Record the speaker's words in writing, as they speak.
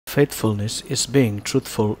Faithfulness is being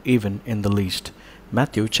truthful even in the least.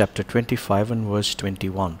 Matthew chapter 25 and verse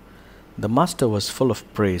 21. The master was full of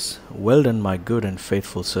praise. Well done, my good and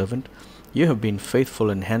faithful servant. You have been faithful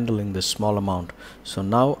in handling this small amount, so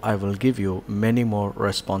now I will give you many more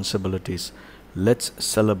responsibilities. Let's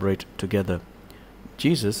celebrate together.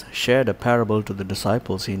 Jesus shared a parable to the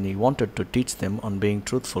disciples and he wanted to teach them on being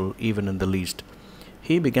truthful even in the least.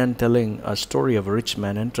 He began telling a story of a rich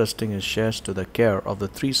man entrusting his shares to the care of the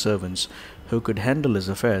three servants who could handle his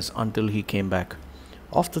affairs until he came back.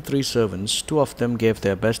 Of the three servants, two of them gave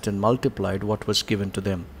their best and multiplied what was given to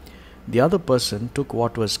them. The other person took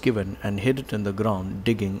what was given and hid it in the ground,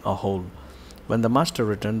 digging a hole. When the master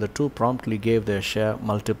returned, the two promptly gave their share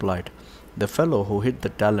multiplied. The fellow who hid the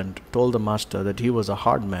talent told the master that he was a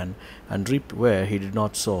hard man and reaped where he did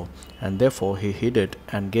not sow, and therefore he hid it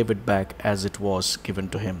and gave it back as it was given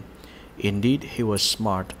to him. Indeed, he was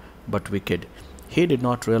smart but wicked. He did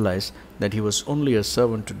not realize that he was only a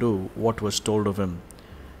servant to do what was told of him.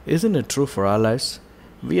 Isn't it true for our lives?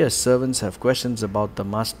 We as servants have questions about the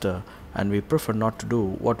master and we prefer not to do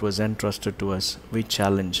what was entrusted to us. We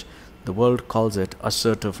challenge. The world calls it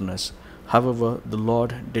assertiveness. However, the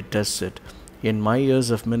Lord detests it. In my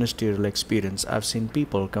years of ministerial experience, I've seen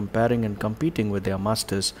people comparing and competing with their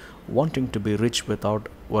masters, wanting to be rich without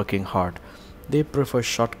working hard. They prefer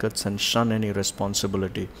shortcuts and shun any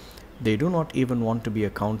responsibility. They do not even want to be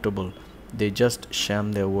accountable. They just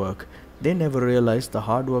sham their work. They never realize the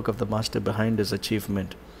hard work of the master behind his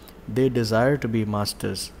achievement. They desire to be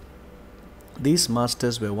masters. These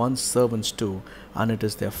masters were once servants too, and it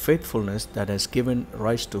is their faithfulness that has given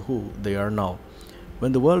rise to who they are now.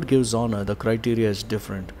 When the world gives honor, the criteria is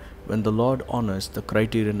different. When the Lord honors, the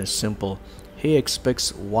criterion is simple. He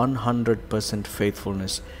expects 100%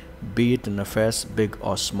 faithfulness, be it in affairs big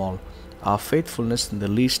or small. Our faithfulness in the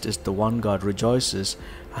least is the one God rejoices,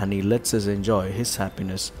 and He lets us enjoy His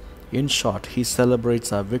happiness. In short, He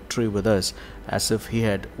celebrates our victory with us as if He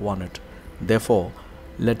had won it. Therefore,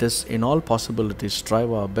 let us in all possibilities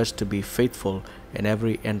strive our best to be faithful in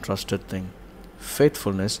every entrusted thing.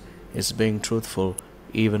 Faithfulness is being truthful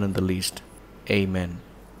even in the least. Amen.